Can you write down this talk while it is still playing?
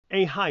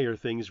A Higher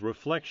Things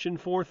reflection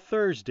for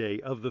Thursday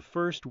of the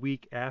first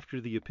week after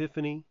the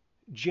Epiphany,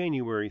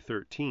 January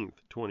 13th,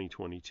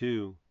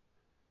 2022.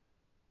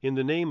 In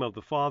the name of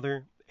the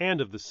Father, and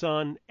of the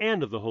Son,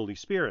 and of the Holy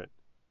Spirit.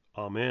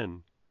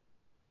 Amen.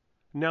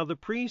 Now the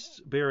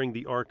priests bearing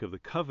the Ark of the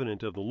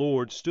Covenant of the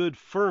Lord stood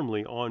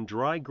firmly on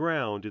dry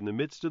ground in the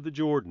midst of the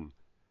Jordan,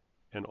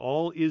 and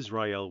all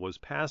Israel was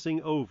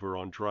passing over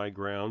on dry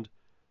ground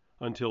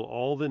until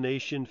all the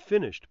nation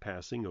finished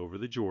passing over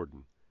the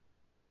Jordan.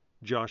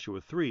 Joshua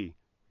 3,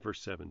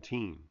 verse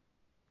 17.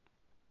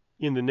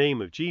 In the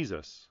name of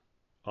Jesus.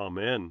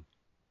 Amen.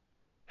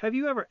 Have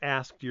you ever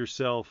asked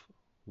yourself,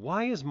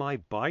 why is my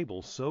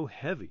Bible so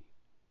heavy?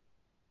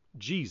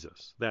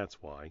 Jesus, that's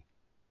why.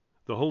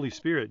 The Holy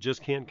Spirit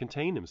just can't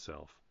contain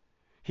himself.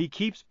 He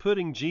keeps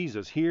putting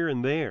Jesus here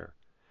and there,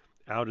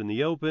 out in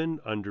the open,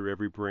 under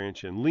every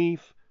branch and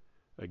leaf.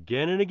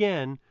 Again and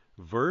again,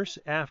 verse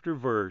after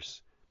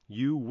verse,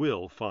 you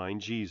will find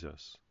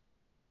Jesus.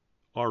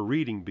 Our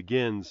reading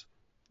begins,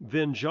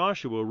 Then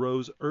Joshua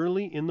rose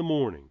early in the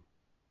morning.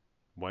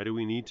 Why do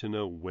we need to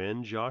know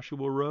when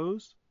Joshua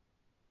rose?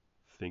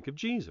 Think of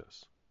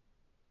Jesus.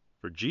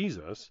 For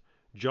Jesus,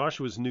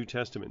 Joshua's New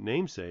Testament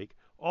namesake,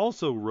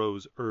 also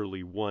rose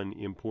early one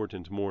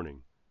important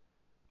morning,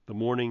 the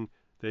morning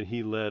that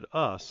he led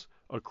us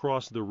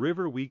across the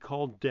river we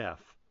call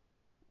death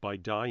by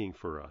dying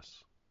for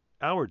us,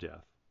 our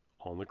death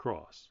on the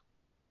cross.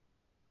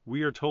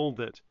 We are told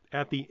that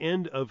at the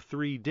end of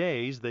 3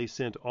 days they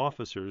sent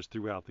officers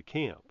throughout the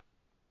camp.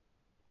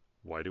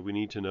 Why do we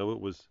need to know it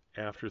was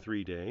after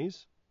 3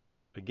 days?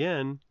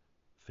 Again,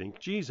 think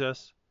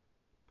Jesus.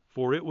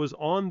 For it was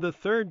on the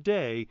 3rd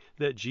day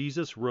that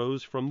Jesus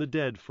rose from the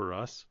dead for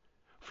us,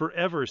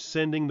 forever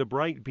sending the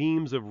bright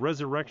beams of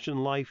resurrection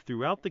life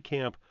throughout the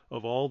camp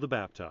of all the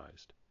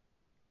baptized.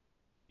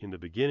 In the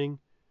beginning,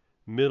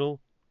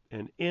 middle,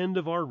 and end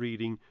of our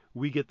reading,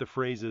 we get the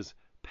phrases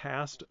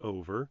passed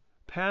over,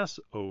 pass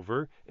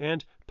over,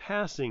 and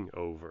passing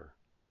over.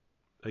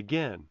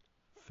 Again,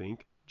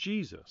 think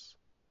Jesus.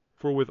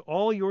 For with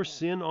all your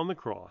sin on the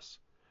cross,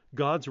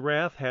 God's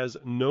wrath has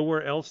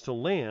nowhere else to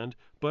land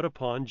but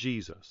upon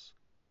Jesus.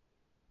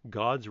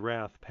 God's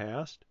wrath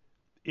passed,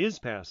 is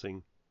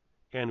passing,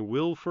 and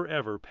will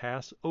forever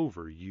pass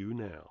over you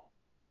now.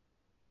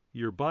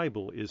 Your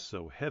Bible is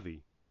so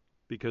heavy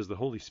because the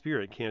Holy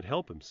Spirit can't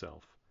help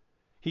himself.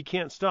 He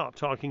can't stop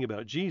talking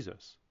about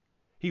Jesus.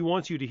 He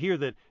wants you to hear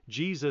that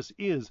Jesus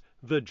is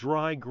the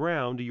dry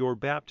ground your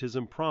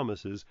baptism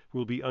promises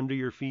will be under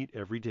your feet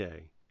every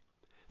day.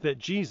 That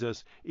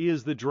Jesus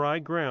is the dry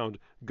ground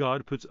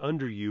God puts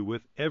under you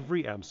with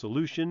every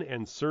absolution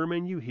and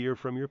sermon you hear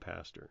from your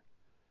pastor.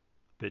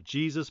 That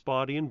Jesus'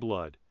 body and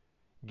blood,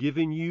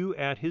 given you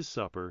at his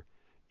supper,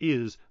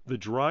 is the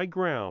dry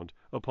ground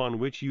upon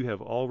which you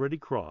have already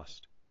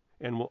crossed,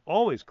 and will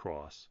always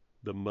cross,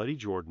 the muddy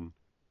Jordan,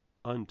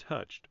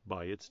 untouched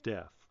by its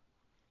death.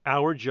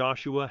 Our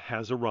Joshua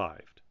has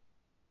arrived,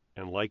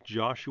 and like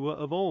Joshua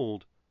of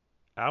old,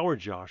 our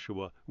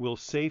Joshua will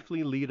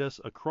safely lead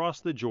us across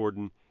the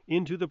Jordan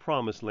into the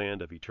promised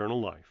land of eternal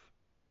life.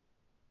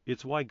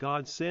 It's why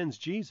God sends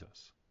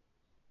Jesus.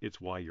 It's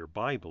why your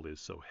Bible is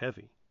so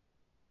heavy.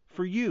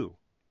 For you.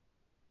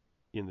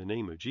 In the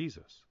name of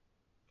Jesus.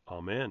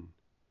 Amen.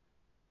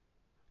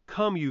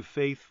 Come, you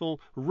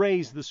faithful,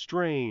 raise the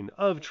strain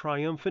of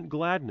triumphant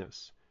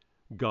gladness.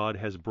 God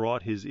has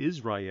brought his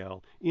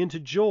Israel into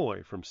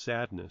joy from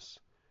sadness.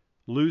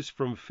 Loose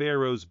from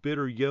Pharaoh's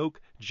bitter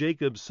yoke,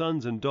 Jacob's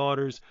sons and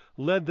daughters,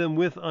 led them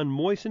with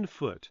unmoistened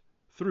foot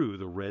through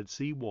the Red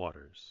Sea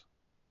waters.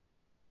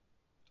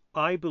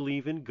 I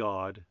believe in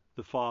God,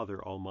 the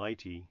Father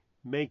Almighty,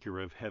 maker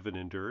of heaven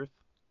and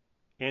earth,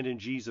 and in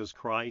Jesus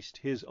Christ,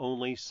 his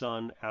only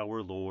Son,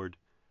 our Lord,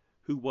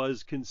 who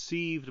was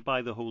conceived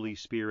by the Holy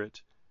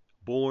Spirit,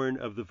 born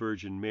of the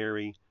Virgin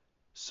Mary,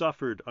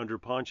 suffered under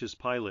Pontius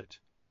Pilate,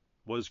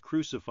 was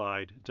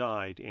crucified,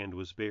 died, and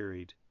was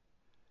buried.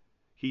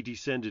 He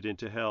descended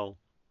into hell.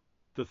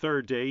 The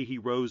 3rd day he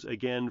rose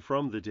again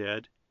from the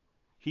dead.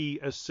 He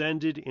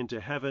ascended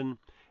into heaven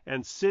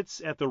and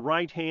sits at the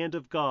right hand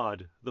of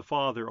God, the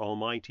Father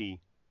Almighty.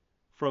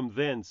 From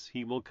thence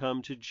he will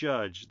come to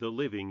judge the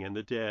living and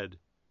the dead.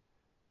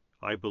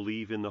 I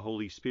believe in the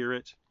Holy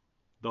Spirit,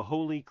 the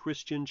holy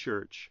Christian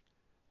Church,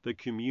 the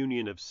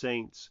communion of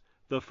saints,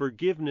 the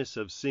forgiveness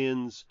of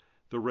sins,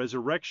 the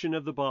resurrection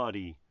of the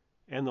body,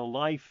 and the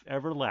life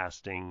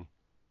everlasting.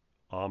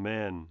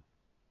 Amen.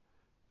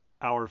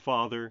 Our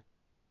Father,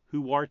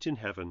 who art in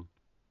heaven,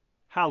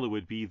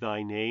 hallowed be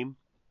thy name.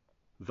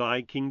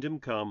 Thy kingdom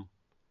come,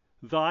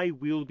 thy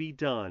will be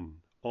done,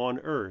 on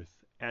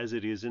earth as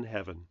it is in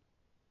heaven.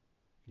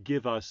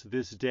 Give us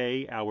this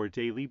day our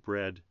daily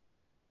bread,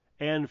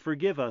 and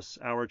forgive us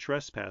our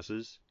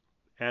trespasses,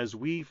 as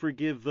we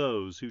forgive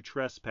those who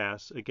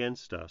trespass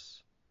against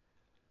us.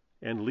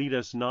 And lead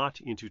us not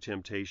into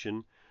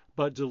temptation,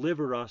 but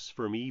deliver us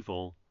from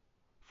evil.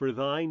 For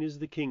thine is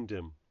the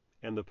kingdom,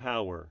 and the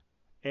power,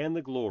 and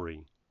the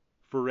glory,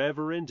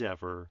 forever and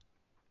ever.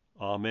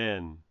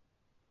 Amen.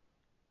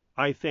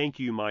 I thank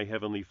you, my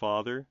Heavenly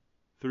Father,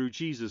 through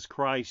Jesus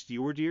Christ,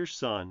 your dear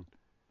Son,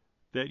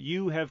 that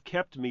you have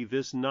kept me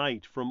this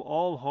night from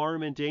all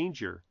harm and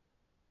danger,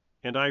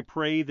 and I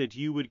pray that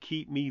you would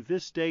keep me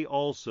this day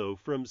also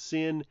from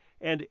sin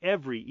and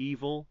every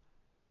evil,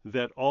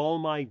 that all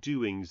my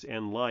doings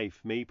and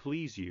life may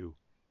please you.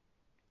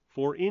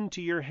 For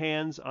into your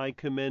hands I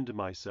commend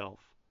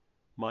myself,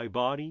 my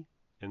body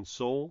and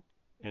soul,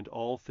 and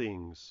all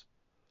things.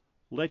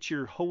 Let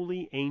your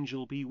holy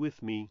angel be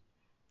with me,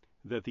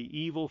 that the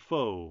evil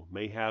foe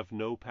may have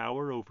no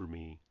power over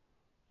me.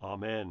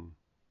 Amen.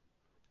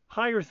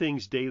 Higher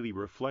Things Daily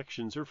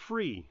Reflections are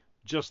free,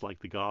 just like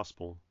the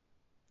Gospel,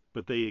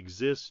 but they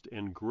exist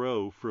and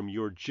grow from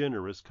your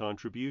generous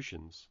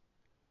contributions.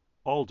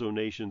 All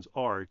donations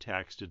are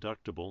tax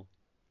deductible.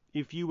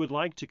 If you would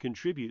like to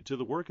contribute to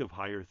the work of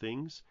Higher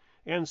Things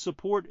and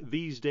support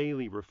these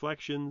daily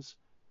reflections,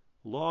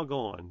 log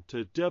on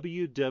to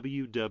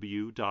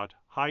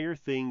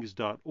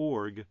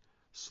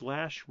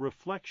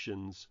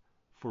www.higherthings.org/reflections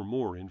for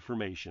more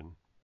information.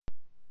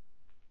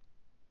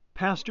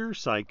 Pastor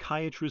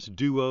psychiatrist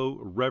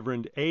duo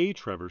Reverend A.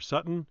 Trevor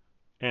Sutton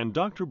and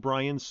Dr.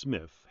 Brian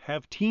Smith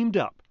have teamed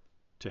up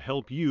to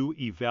help you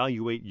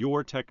evaluate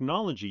your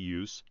technology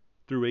use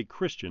through a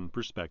Christian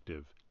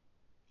perspective.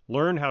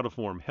 Learn how to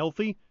form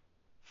healthy,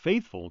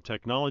 faithful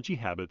technology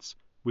habits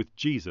with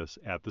Jesus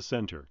at the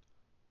center.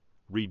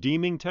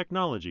 Redeeming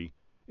Technology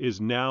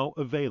is now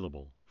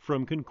available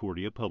from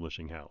Concordia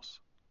Publishing House.